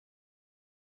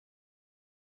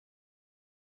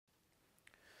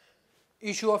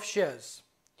Issue of shares.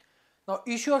 Now,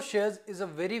 issue of shares is a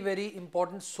very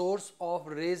important source of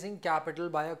raising capital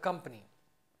by a company.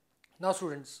 Now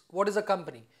students, what is a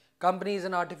company? Company is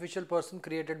an artificial person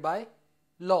created by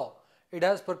law. It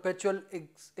has perpetual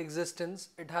existence,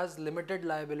 it has limited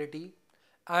liability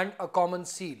and a common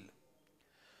seal.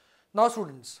 Now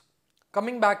students,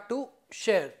 coming back to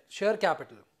share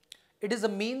capital. It is a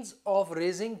means of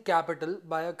raising capital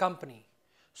by a company.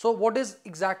 So what is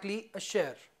exactly a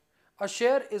share? A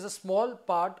share is a small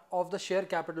part of the share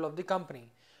capital of the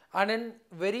company, and in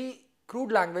very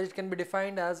crude language it can be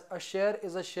defined as a share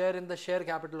is a share in the share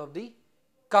capital of the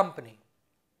company.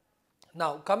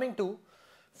 Now coming to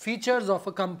features of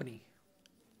a company.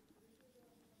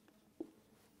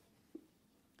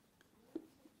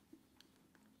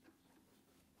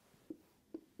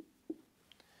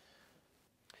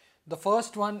 The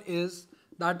first one is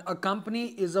that a company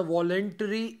is a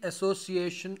voluntary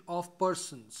association of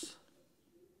persons.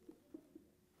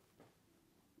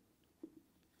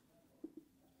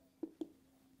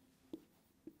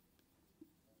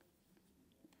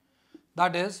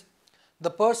 That is, the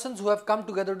persons who have come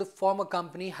together to form a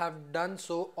company have done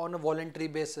so on a voluntary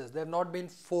basis. They have not been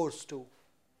forced to.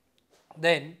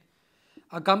 Then,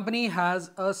 a company has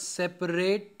a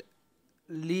separate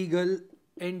legal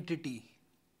entity.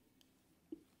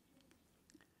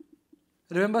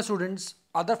 Remember students,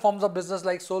 other forms of business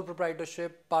like sole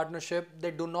proprietorship, partnership,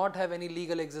 they do not have any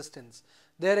legal existence.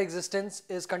 Their existence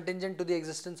is contingent to the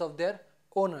existence of their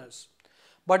owners.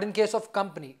 But in case of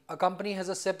company, a company has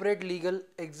a separate legal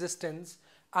existence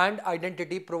and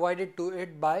identity provided to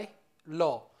it by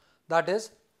law. That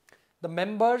is, the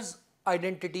members'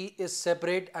 identity is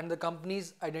separate and the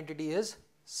company's identity is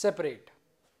separate.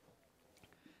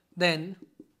 Then,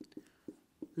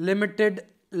 limited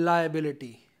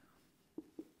liability.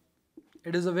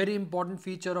 It is a very important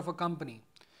feature of a company,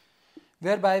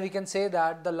 whereby we can say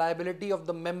that the liability of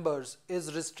the members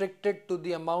is restricted to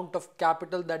the amount of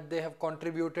capital that they have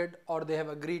contributed or they have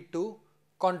agreed to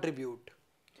contribute.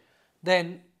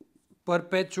 Then,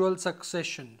 perpetual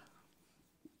succession.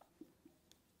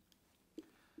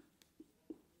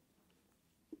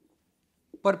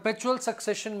 Perpetual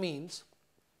succession means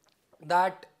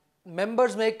that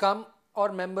members may come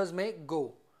or members may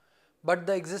go, but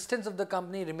the existence of the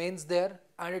company remains there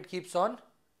and it keeps on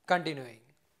continuing.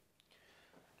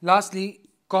 Lastly,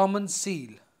 common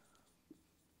seal.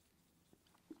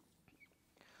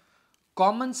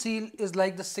 Common seal is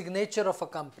like the signature of a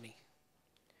company.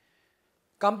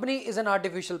 Company is an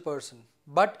artificial person,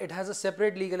 but it has a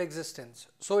separate legal existence,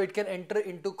 so it can enter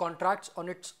into contracts on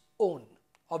its own.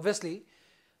 Obviously,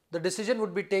 the decision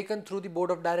would be taken through the board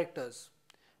of directors,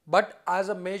 but as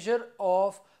a measure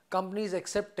of company's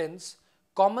acceptance,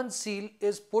 common seal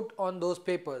is put on those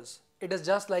papers. It is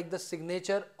just like the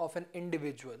signature of an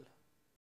individual.